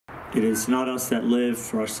It is not us that live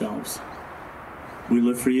for ourselves. We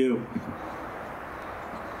live for you.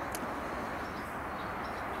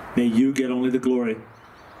 May you get only the glory.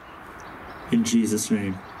 In Jesus'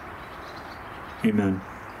 name. Amen.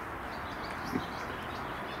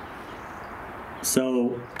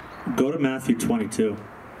 So, go to Matthew 22.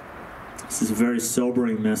 This is a very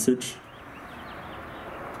sobering message.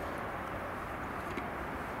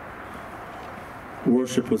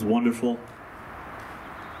 Worship was wonderful.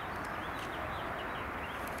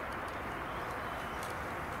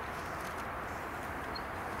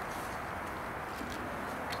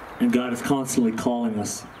 And God is constantly calling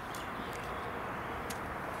us.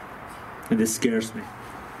 And this scares me.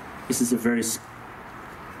 This is a very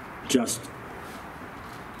just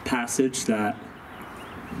passage that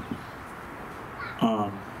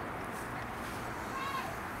I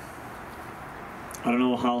don't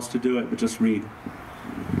know how else to do it, but just read.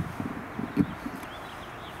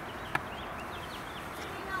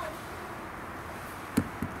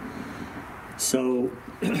 So,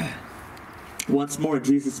 once more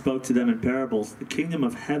Jesus spoke to them in parables. The kingdom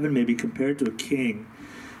of heaven may be compared to a king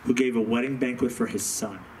who gave a wedding banquet for his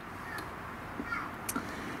son.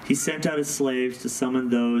 He sent out his slaves to summon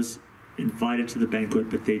those invited to the banquet,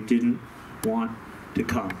 but they didn't want to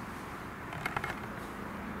come.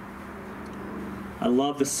 I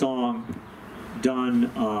love the song done,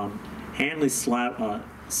 Hanley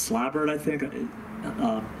Slabbert, I think.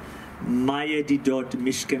 Maya didot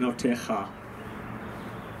mishkenotecha,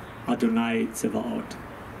 Adonai Tzevaot.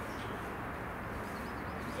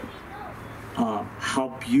 How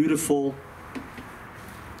beautiful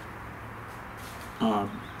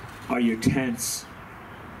are your tents,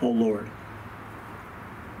 O Lord.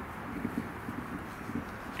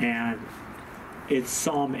 And it's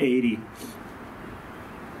Psalm 80.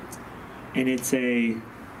 And it's a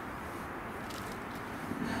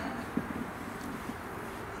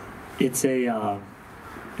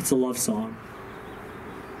love song.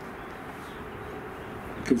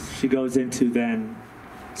 Because she goes into then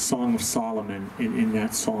Song of Solomon in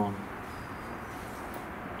that song.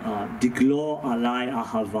 Diglo alai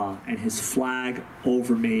ahava, and his flag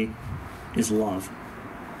over me is love.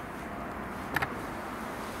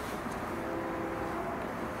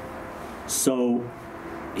 So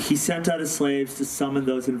he sent out his slaves to summon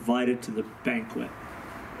those invited to the banquet,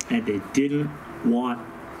 and they didn't want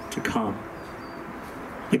to come.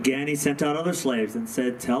 Again, he sent out other slaves and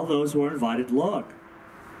said, tell those who are invited, look,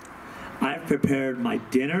 I have prepared my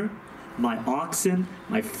dinner, my oxen,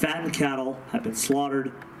 my fattened cattle have been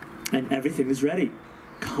slaughtered, and everything is ready.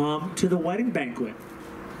 Come to the wedding banquet.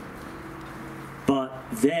 But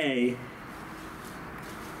they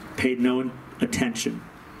paid no attention,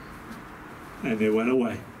 and they went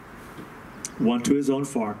away. One to his own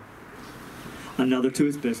farm, another to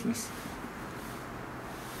his business.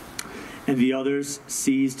 And the others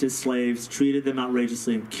seized his slaves, treated them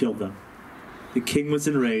outrageously, and killed them. The king was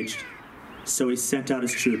enraged, so he sent out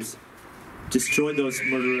his troops, destroyed those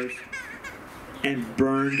murderers, and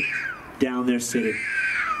burned down their city.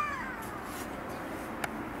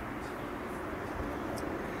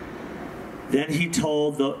 Then he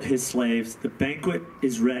told his slaves, the banquet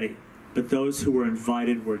is ready, but those who were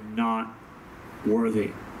invited were not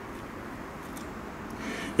worthy.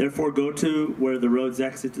 Therefore go to where the roads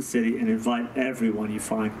exit the city and invite everyone you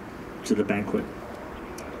find to the banquet.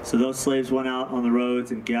 So those slaves went out on the roads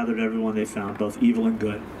and gathered everyone they found, both evil and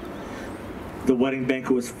good. The wedding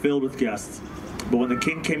banquet was filled with guests. But when the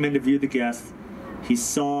king came in to view the guests, he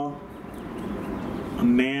saw a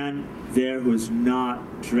man there who was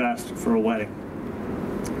not dressed for a wedding.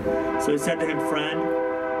 So he said to him, friend,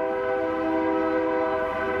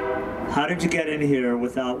 how did you get in here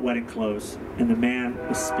without wedding clothes? And the man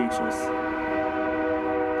was speechless.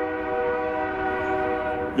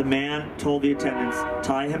 The man told the attendants,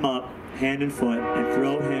 tie him up, hand and foot, and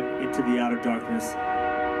throw him into the outer darkness,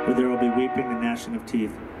 where there will be weeping and gnashing of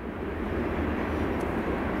teeth.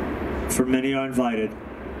 For many are invited,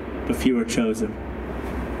 but few are chosen.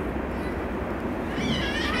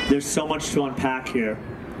 There's so much to unpack here,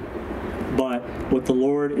 but what the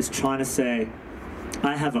Lord is trying to say,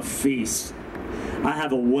 I have a feast. I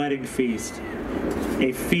have a wedding feast,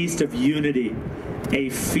 a feast of unity, a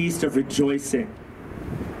feast of rejoicing.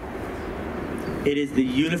 It is the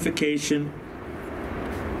unification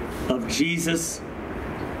of Jesus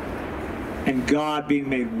and God being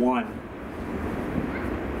made one.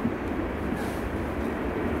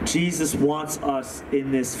 Jesus wants us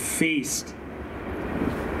in this feast.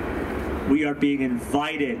 We are being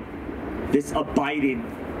invited, this abiding.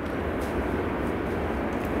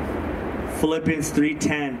 Philippians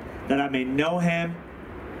 3:10, that I may know him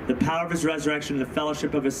the power of his resurrection, and the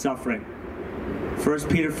fellowship of his suffering. 1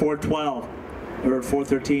 Peter 4:12 or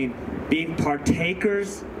 4:13, being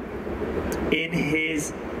partakers in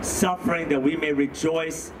his suffering, that we may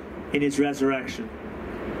rejoice in his resurrection.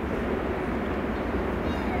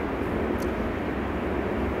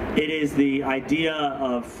 It is the idea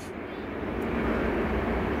of,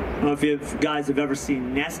 I don't know if you guys have ever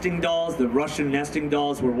seen nesting dolls, the Russian nesting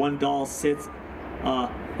dolls, where one doll sits,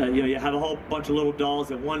 you have a whole bunch of little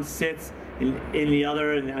dolls, and one sits in the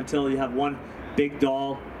other, and until you have one big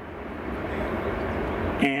doll.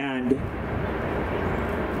 And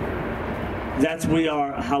that's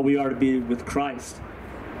how we are to be with Christ.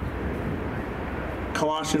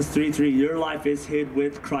 Colossians 3:3, your life is hid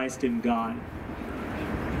with Christ in God.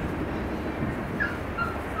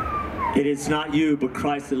 It is not you, but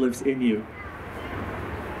Christ that lives in you.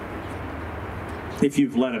 If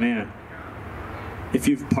you've let him in. If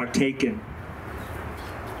you've partaken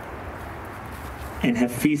and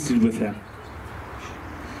have feasted with him.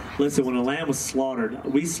 Listen, when a lamb was slaughtered,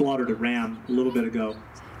 we slaughtered a ram a little bit ago.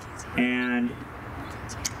 And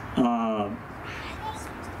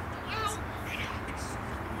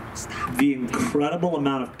the incredible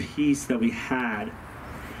amount of peace that we had,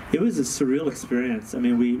 it was a surreal experience. I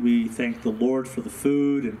mean, we thanked the Lord for the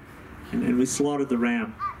food, and we slaughtered the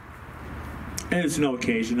ram. And there was no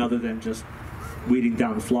occasion other than just weeding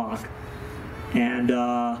down the flock. And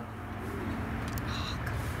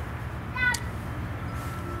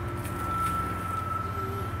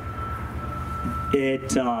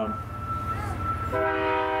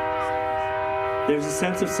there's a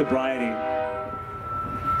sense of sobriety,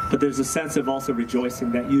 but there's a sense of also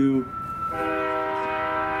rejoicing that you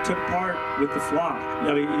took part with the flock.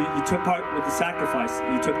 I mean, you took part with the sacrifice.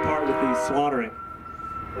 You took part with the slaughtering.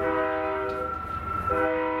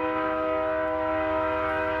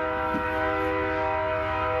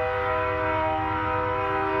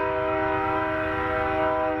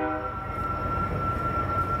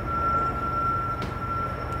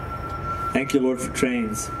 Thank you, Lord, for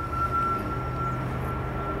trains.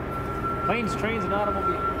 Planes, trains, and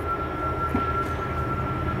automobiles.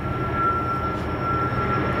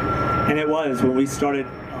 And it was when we started,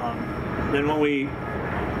 then when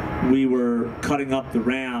we were cutting up the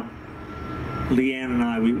ram, Leanne and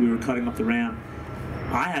I, we were cutting up the ram.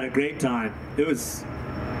 I had a great time. There was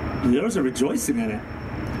a rejoicing in it.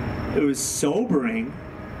 It was sobering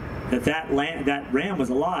that ram was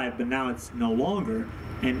alive, but now it's no longer.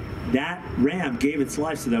 And that ram gave its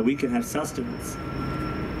life so that we can have sustenance.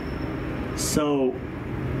 So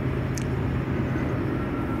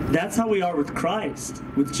that's how we are with Christ,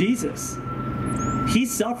 with Jesus. He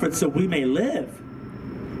suffered so we may live.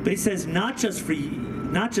 But he says, not just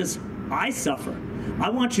I suffer. I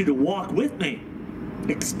want you to walk with me,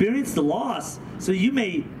 experience the loss, so you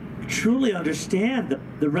may truly understand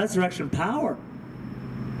the resurrection power.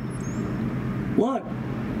 Look,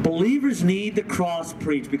 believers need the cross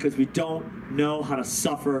preached because we don't know how to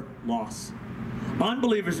suffer loss.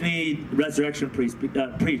 Unbelievers need resurrection preached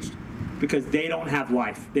because they don't have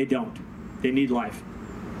life. They don't. They need life.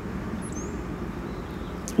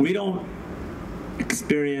 We don't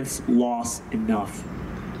experience loss enough.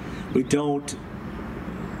 We don't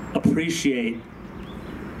appreciate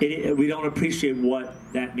it. We don't appreciate what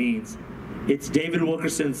that means. It's David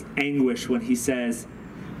Wilkerson's anguish when he says,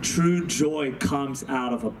 true joy comes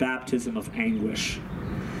out of a baptism of anguish.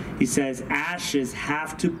 He says ashes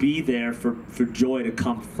have to be there for joy to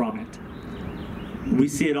come from it. We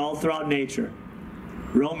see it all throughout nature.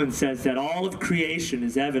 Romans says that all of creation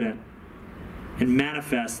is evident and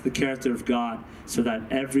manifests the character of God, so that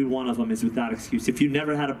every one of them is without excuse. If you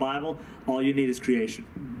never had a Bible, all you need is creation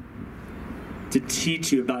to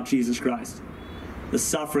teach you about Jesus Christ, the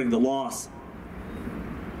suffering, the loss.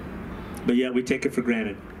 But yet we take it for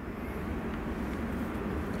granted.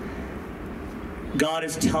 God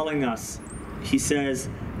is telling us, he says,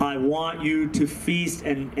 I want you to feast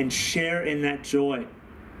and share in that joy.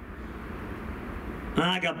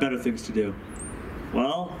 I got better things to do.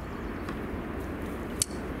 Well,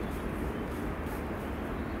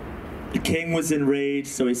 the king was enraged,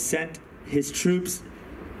 so he sent his troops,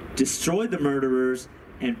 destroyed the murderers,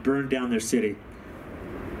 and burned down their city.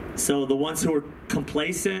 So the ones who were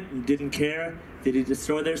complacent and didn't care, did he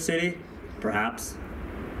destroy their city? Perhaps.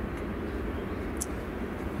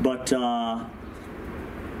 But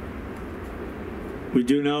we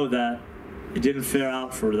do know that it didn't fare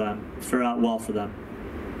out well for them.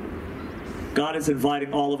 God is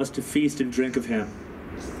inviting all of us to feast and drink of him.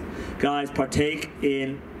 Guys, partake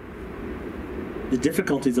in the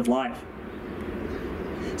difficulties of life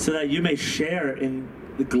so that you may share in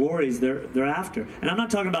the glories they're after. And I'm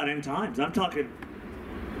not talking about end times. I'm talking,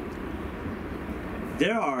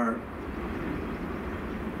 there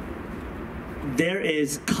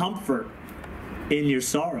is comfort in your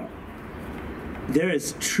sorrow. There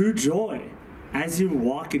is true joy as you're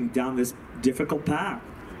walking down this difficult path.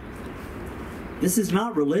 This is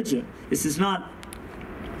not religion. This is not,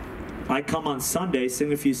 I come on Sunday,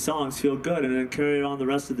 sing a few songs, feel good, and then carry it on the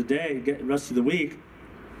rest of the day, the rest of the week,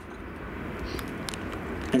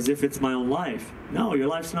 as if it's my own life. No, your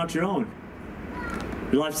life's not your own.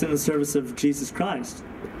 Your life's in the service of Jesus Christ.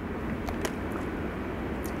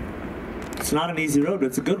 It's not an easy road, but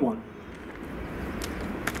it's a good one.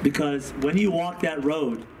 Because when you walk that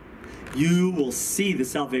road, you will see the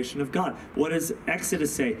salvation of God. What does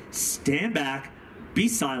Exodus say? Stand back, be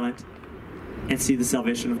silent, and see the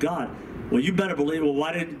salvation of God. Well, you better believe, well,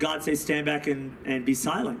 why did God say stand back and be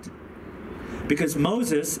silent? Because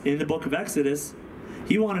Moses, in the book of Exodus,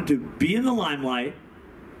 he wanted to be in the limelight,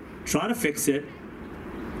 try to fix it,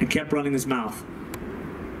 and kept running his mouth.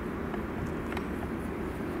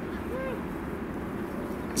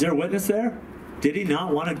 Is there a witness there? Did he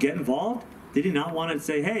not want to get involved? Did he not want to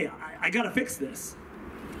say, hey, I got to fix this?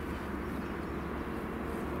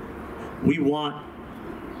 We want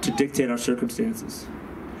to dictate our circumstances.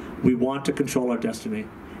 We want to control our destiny.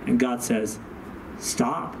 And God says,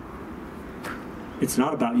 stop. It's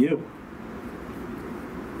not about you.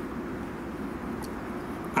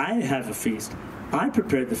 I have a feast. I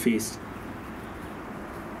prepared the feast.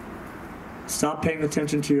 Stop paying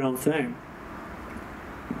attention to your own thing.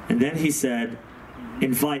 And then he said,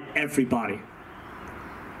 invite everybody.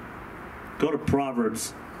 Go to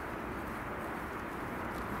Proverbs.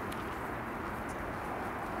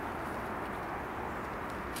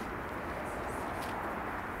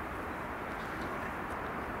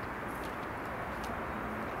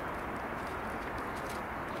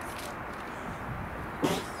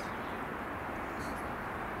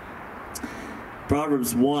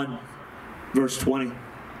 Proverbs 1, verse 20.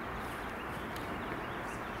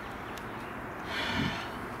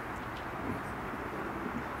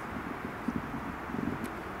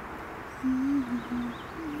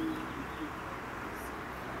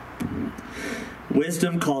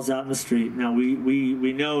 Wisdom calls out in the street. Now,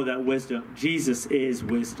 we know that wisdom, Jesus is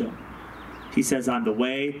wisdom. He says, I'm the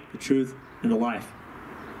way, the truth, and the life.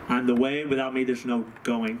 I'm the way, without me there's no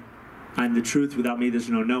going. I'm the truth, without me there's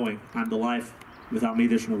no knowing. I'm the life, without me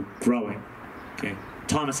there's no growing. Okay,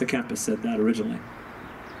 Thomas à Kempis said that originally.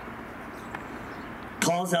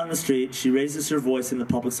 Calls out in the street. She raises her voice in the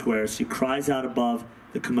public square. She cries out above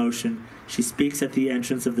the commotion. She speaks at the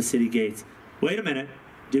entrance of the city gates. Wait a minute.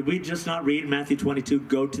 Did we just not read Matthew 22,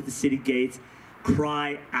 go to the city gates,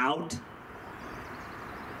 cry out?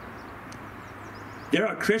 There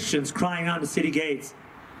are Christians crying out in the city gates.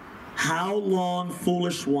 How long,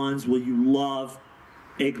 foolish ones, will you love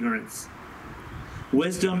ignorance?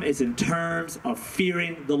 Wisdom is in terms of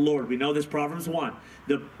fearing the Lord. We know this, Proverbs 1.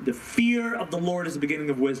 The fear of the Lord is the beginning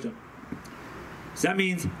of wisdom. So that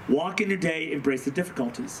means walk in your day, embrace the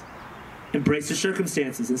difficulties. Embrace the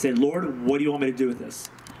circumstances and say, Lord, what do you want me to do with this?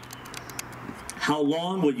 How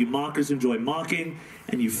long will you mockers enjoy mocking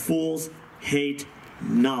and you fools hate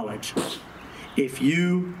knowledge? If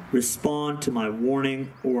you respond to my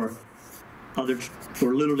warning or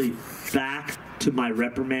literally back to my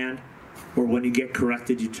reprimand, or when you get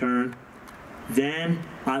corrected you turn, then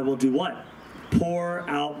I will do what? Pour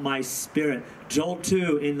out my spirit. Joel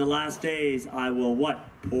 2, in the last days I will what?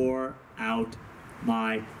 Pour out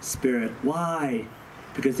my spirit. Why?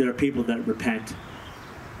 Because there are people that repent.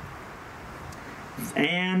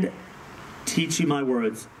 And teach you my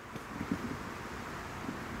words.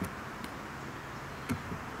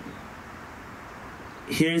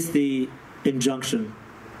 Here's the injunction.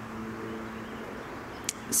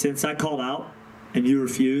 Since I called out and you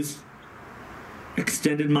refused,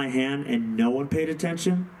 extended my hand and no one paid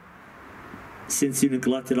attention, since you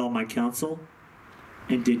neglected all my counsel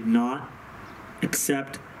and did not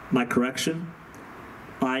accept my correction,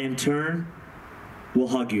 I in turn will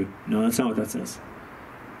hug you. No, that's not what that says.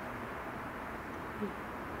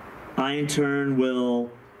 I in turn will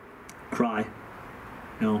cry.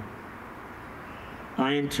 No.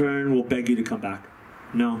 I in turn will beg you to come back.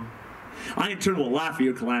 No. I in turn will laugh at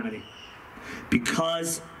your calamity,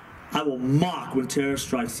 because I will mock when terror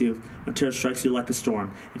strikes you like a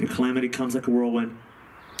storm, and your calamity comes like a whirlwind,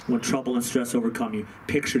 when trouble and stress overcome you.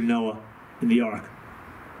 Picture Noah in the ark.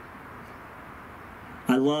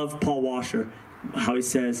 I love Paul Washer, how he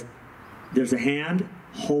says, there's a hand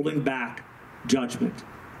holding back judgment,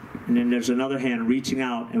 and then there's another hand reaching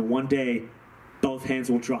out, and one day both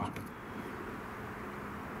hands will drop.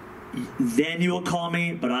 Then you will call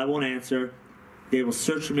me, but I won't answer. They will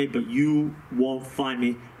search for me, but you won't find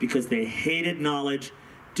me, because they hated knowledge,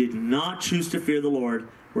 did not choose to fear the Lord,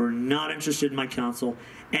 were not interested in my counsel,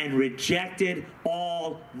 and rejected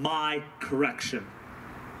all my correction.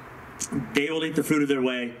 They will eat the fruit of their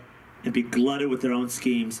way and be glutted with their own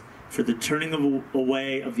schemes. For the turning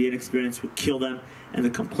away of the inexperienced will kill them, and the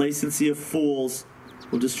complacency of fools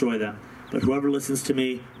will destroy them. But whoever listens to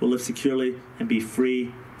me will live securely and be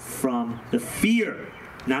free from the fear,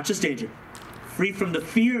 not just danger, free from the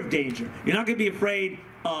fear of danger. You're not going to be afraid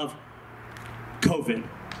of COVID.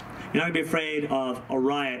 You're not going to be afraid of a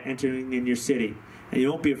riot entering in your city. And you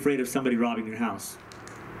won't be afraid of somebody robbing your house.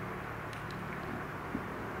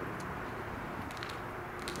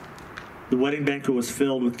 The wedding banquet was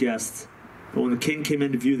filled with guests. But when the king came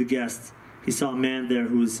in to view the guests, he saw a man there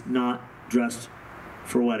who was not dressed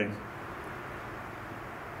for a wedding.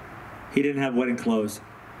 He didn't have wedding clothes.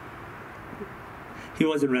 He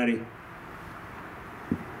wasn't ready.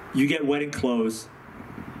 You get wedding clothes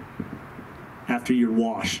after you're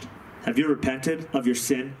washed. Have you repented of your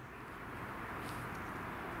sin?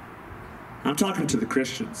 I'm talking to the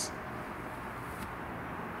Christians.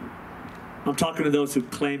 I'm talking to those who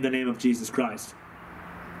claim the name of Jesus Christ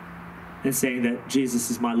and saying that Jesus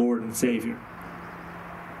is my Lord and Savior.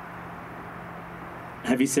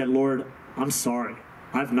 Have you said, Lord, I'm sorry.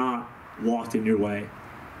 I've not walked in your way.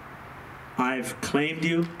 I've claimed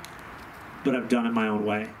you, but I've done it my own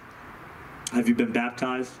way. Have you been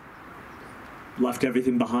baptized? Left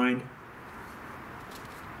everything behind?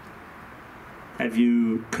 Have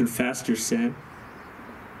you confessed your sin?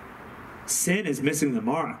 Sin is missing the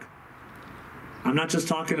mark. I'm not just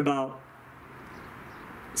talking about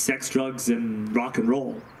sex, drugs, and rock and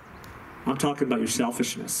roll. I'm talking about your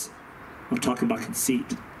selfishness. I'm talking about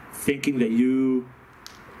conceit. Thinking that you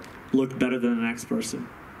look better than the next person.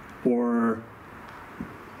 Or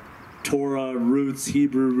Torah roots,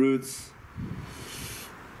 Hebrew roots.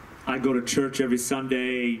 I go to church every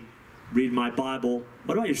Sunday, read my Bible.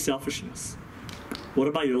 What about your selfishness? What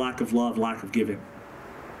about your lack of love, lack of giving?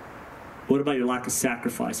 What about your lack of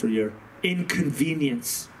sacrifice or your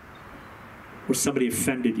inconvenience where somebody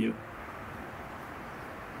offended you?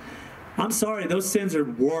 I'm sorry, those sins are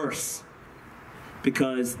worse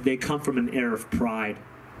because they come from an air of pride.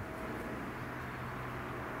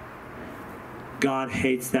 God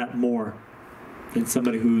hates that more than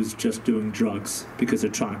somebody who's just doing drugs because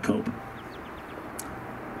they're trying to cope.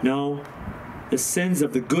 No, the sins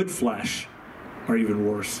of the good flesh are even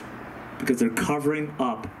worse because they're covering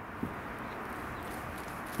up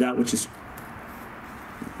that which is,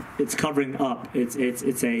 it's covering up.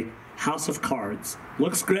 It's a house of cards.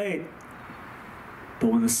 Looks great, but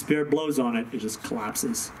when the Spirit blows on it, it just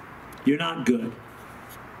collapses. You're not good.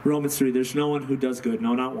 Romans 3, there's no one who does good.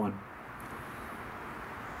 No, not one.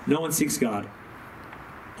 No one seeks God.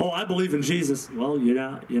 Oh, I believe in Jesus. Well,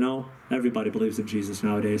 everybody believes in Jesus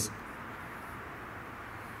nowadays.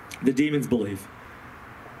 The demons believe.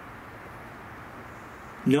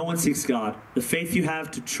 No one seeks God. The faith you have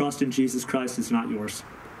to trust in Jesus Christ is not yours.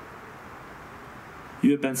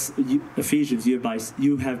 You have been, Ephesians,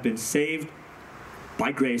 you have been saved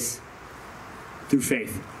by grace through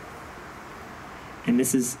faith. And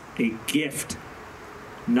this is a gift,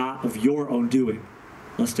 not of your own doing,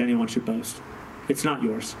 lest anyone should boast. It's not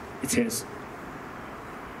yours. It's His.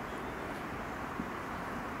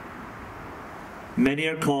 Many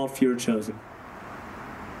are called, few are chosen.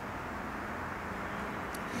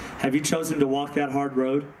 Have you chosen to walk that hard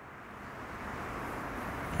road?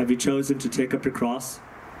 Have you chosen to take up your cross?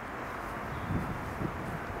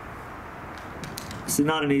 This is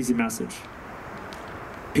not an easy message.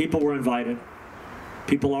 People were invited.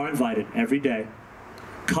 People are invited every day.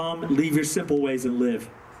 Come, leave your simple ways and live.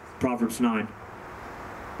 Proverbs 9.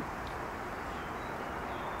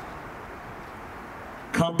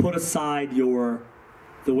 Come put aside the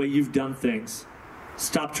way you've done things.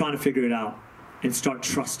 Stop trying to figure it out and start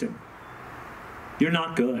trusting. You're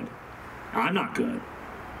not good. I'm not good.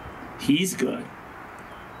 He's good.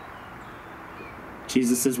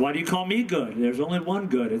 Jesus says, why do you call me good? There's only one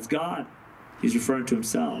good. It's God. He's referring to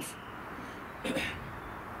Himself.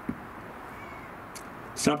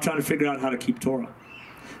 Stop trying to figure out how to keep Torah.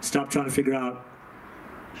 Stop trying to figure out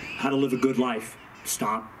how to live a good life.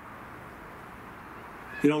 Stop.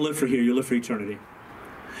 You don't live for here. You live for eternity.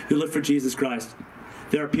 You live for Jesus Christ.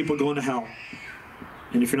 There are people going to hell.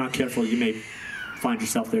 And if you're not careful, you may find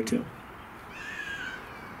yourself there too.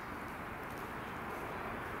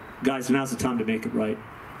 Guys, now's the time to make it right.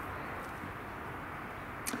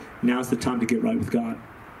 Now's the time to get right with God.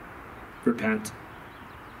 Repent.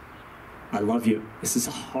 I love you. This is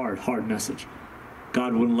a hard, hard message.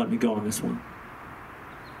 God wouldn't let me go on this one.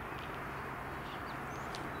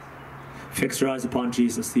 Fix your eyes upon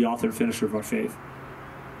Jesus, the author and finisher of our faith.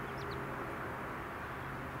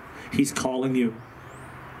 He's calling you.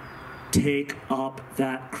 Take up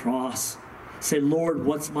that cross. Say, Lord,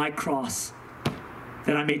 what's my cross?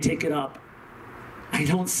 That I may take it up. I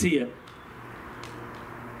don't see it.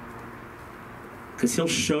 Because he'll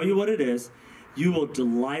show you what it is. You will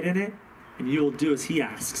delight in it, and you will do as he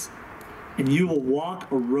asks. And you will walk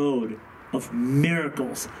a road of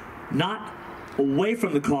miracles. Not away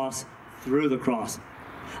from the cross, through the cross.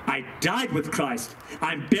 I died with Christ.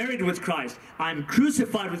 I'm buried with Christ. I'm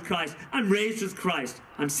crucified with Christ. I'm raised with Christ.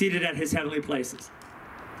 I'm seated at his heavenly places.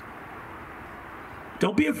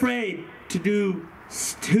 Don't be afraid to do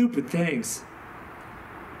stupid things.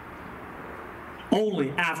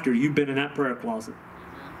 Only after you've been in that prayer closet.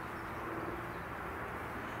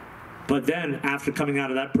 But then, after coming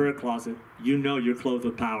out of that prayer closet, you know you're clothed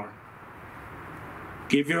with power.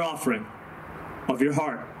 Give your offering of your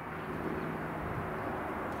heart.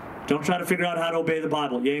 Don't try to figure out how to obey the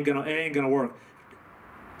Bible. It ain't gonna work.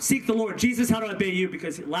 Seek the Lord. Jesus, how do I obey you?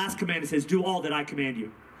 Because the last command says, do all that I command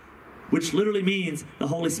you. Which literally means the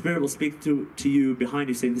Holy Spirit will speak to you behind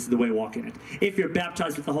you saying, this is the way, walk in it. If you're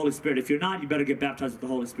baptized with the Holy Spirit. If you're not, you better get baptized with the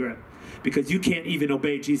Holy Spirit. Because you can't even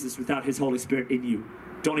obey Jesus without his Holy Spirit in you.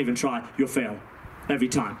 Don't even try. You'll fail. Every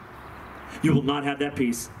time. You will not have that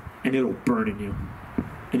peace. And it'll burn in you.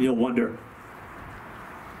 And you'll wonder,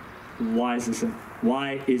 why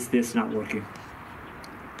is this not working?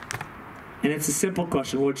 And it's a simple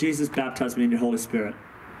question. Lord Jesus, baptize me in your Holy Spirit.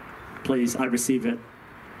 Please, I receive it.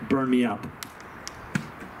 Burn me up.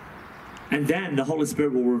 And then the Holy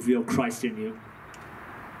Spirit will reveal Christ in you.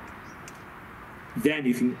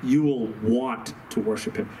 Then you will want to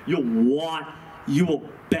worship him. You will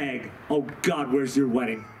beg, oh God, where's your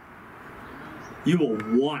wedding? You will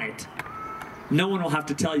want it. No one will have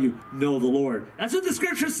to tell you, know the Lord. That's what the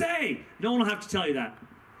scriptures say. No one will have to tell you that.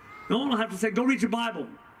 No one will have to say, go read your Bible.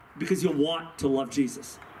 Because you'll want to love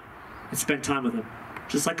Jesus and spend time with him.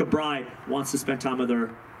 Just like a bride wants to spend time with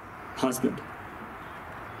her husband.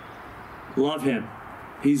 Love him.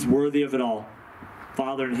 He's worthy of it all.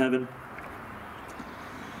 Father in heaven,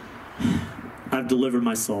 I've delivered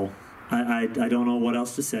my soul. I don't know what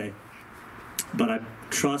else to say. But I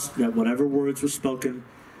trust that whatever words were spoken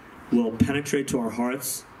will penetrate to our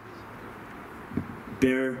hearts,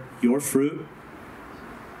 bear your fruit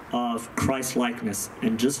of Christ-likeness,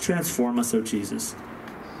 and just transform us, oh Jesus.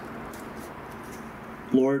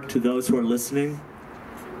 Lord, to those who are listening,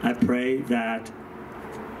 I pray that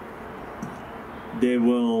they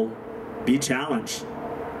will be challenged.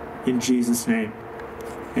 In Jesus' name,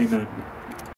 amen.